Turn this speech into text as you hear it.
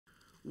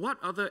What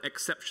other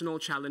exceptional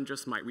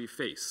challenges might we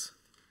face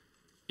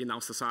in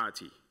our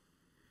society?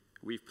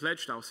 We've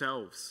pledged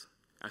ourselves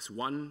as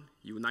one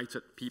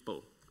united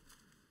people,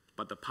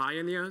 but the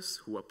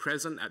pioneers who were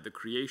present at the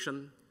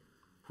creation,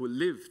 who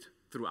lived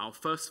through our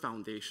first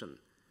foundation,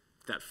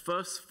 that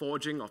first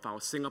forging of our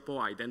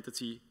Singapore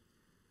identity,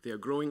 they are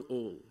growing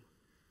old,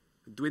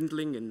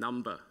 dwindling in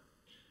number,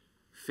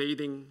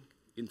 fading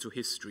into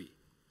history.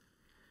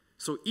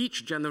 So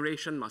each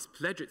generation must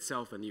pledge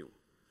itself anew,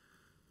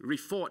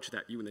 reforge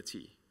that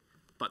unity.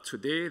 But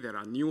today there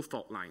are new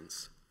fault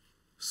lines: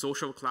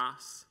 social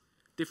class,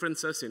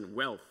 differences in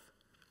wealth,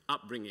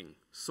 upbringing,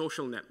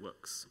 social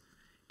networks,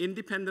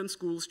 independent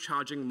schools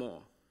charging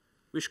more,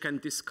 which can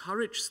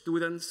discourage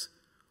students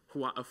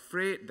who are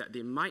afraid that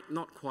they might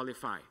not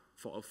qualify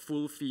for a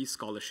full fee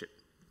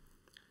scholarship.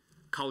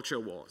 Culture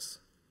wars,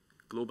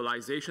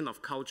 globalization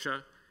of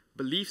culture,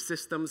 belief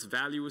systems,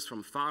 values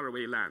from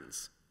faraway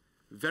lands,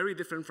 very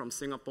different from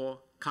Singapore,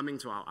 coming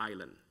to our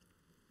island.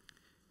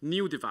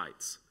 New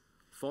divides,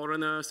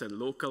 foreigners and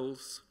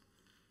locals,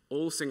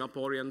 old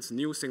Singaporeans,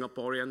 new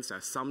Singaporeans,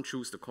 as some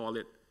choose to call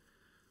it.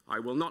 I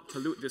will not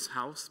pollute this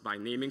house by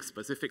naming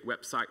specific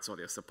websites or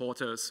their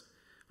supporters,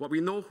 but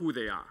we know who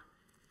they are.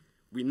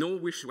 We know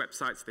which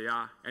websites they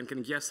are and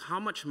can guess how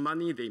much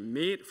money they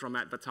made from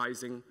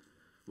advertising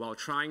while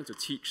trying to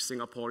teach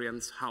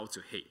Singaporeans how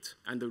to hate.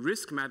 And the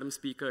risk, Madam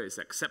Speaker, is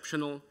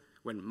exceptional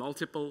when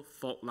multiple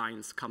fault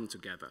lines come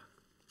together.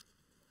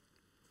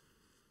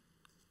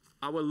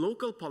 Our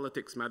local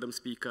politics, Madam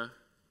Speaker,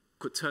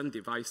 could turn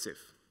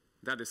divisive.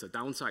 That is a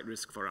downside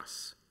risk for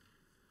us.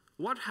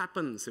 What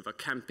happens if a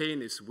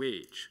campaign is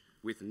waged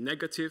with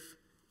negative,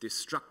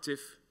 destructive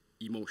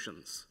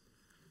emotions?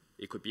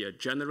 It could be a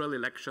general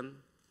election,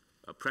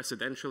 a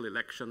presidential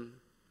election,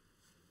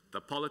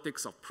 the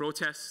politics of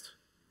protest,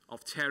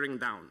 of tearing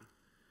down.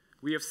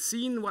 We have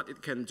seen what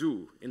it can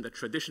do in the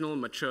traditional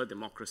mature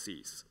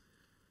democracies.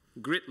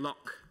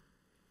 Gridlock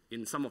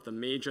in some of the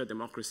major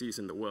democracies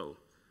in the world.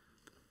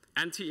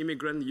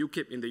 Anti-immigrant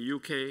UKIP in the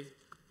UK,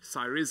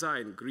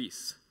 Syriza in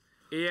Greece,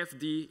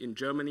 AfD in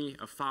Germany,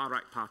 a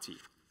far-right party.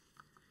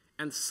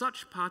 And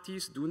such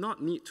parties do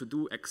not need to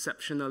do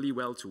exceptionally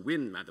well to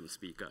win, Madam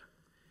Speaker.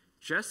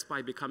 Just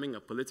by becoming a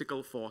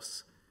political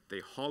force,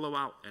 they hollow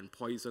out and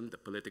poison the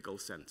political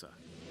center.